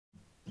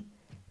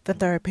The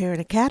Third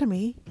Parent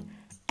Academy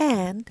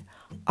and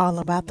All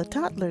About the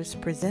Toddlers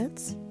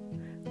presents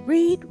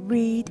Read,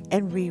 Read,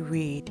 and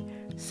Reread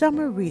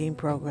Summer Reading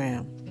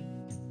Program.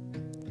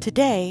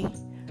 Today,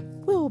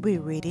 we'll be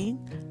reading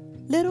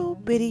Little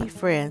Bitty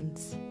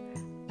Friends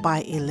by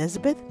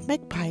Elizabeth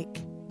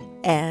McPike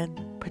and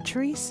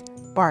Patrice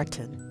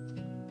Barton.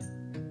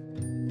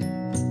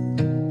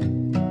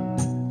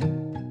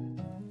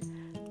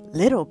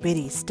 Little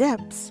bitty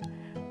steps,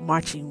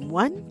 marching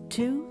 1,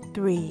 2,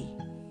 3.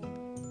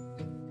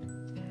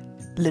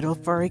 Little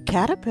furry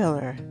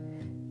caterpillar,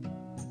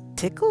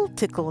 tickle,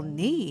 tickle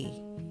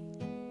knee.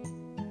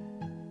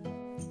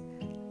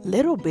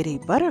 Little bitty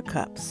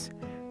buttercups,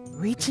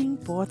 reaching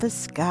for the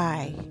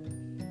sky.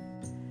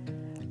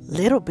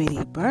 Little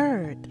bitty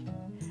bird,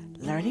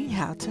 learning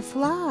how to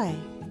fly.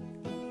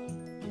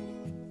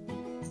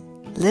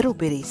 Little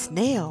bitty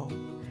snail,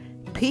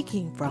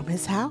 peeking from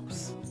his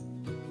house.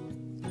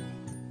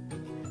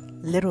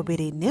 Little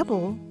bitty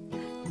nibble,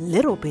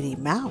 little bitty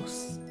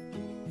mouse.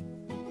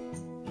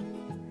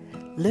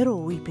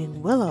 Little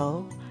weeping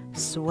willow,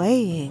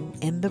 swaying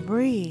in the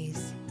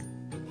breeze.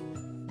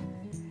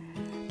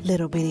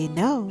 Little bitty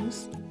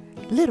nose,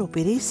 little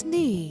bitty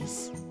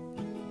sneeze.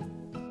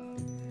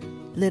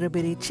 Little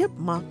bitty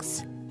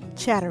chipmunks,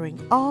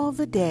 chattering all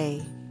the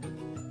day.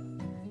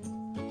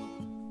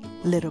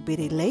 Little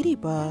bitty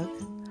ladybug,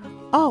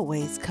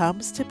 always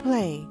comes to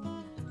play.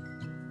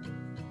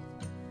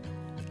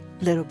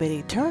 Little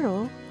bitty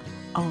turtle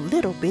on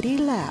little bitty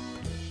lap.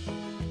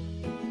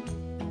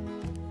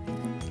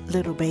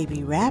 Little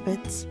baby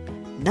rabbits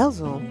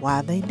nuzzle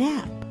while they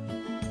nap.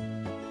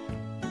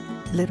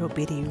 Little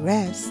bitty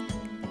rest,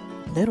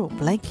 little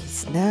blankie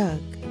snug.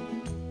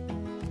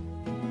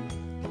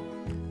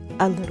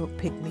 A little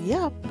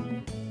pick-me-up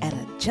and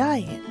a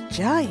giant,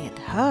 giant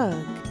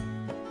hug.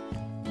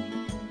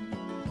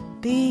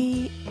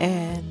 The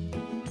end.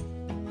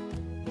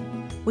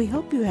 We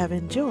hope you have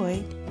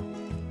enjoyed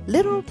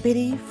Little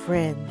Bitty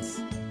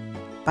Friends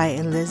by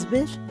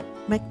Elizabeth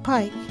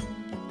McPike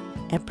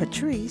and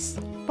Patrice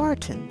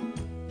Barton.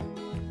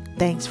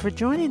 Thanks for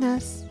joining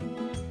us.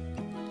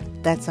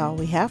 That's all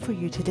we have for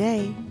you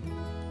today.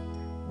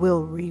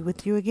 We'll read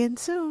with you again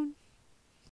soon.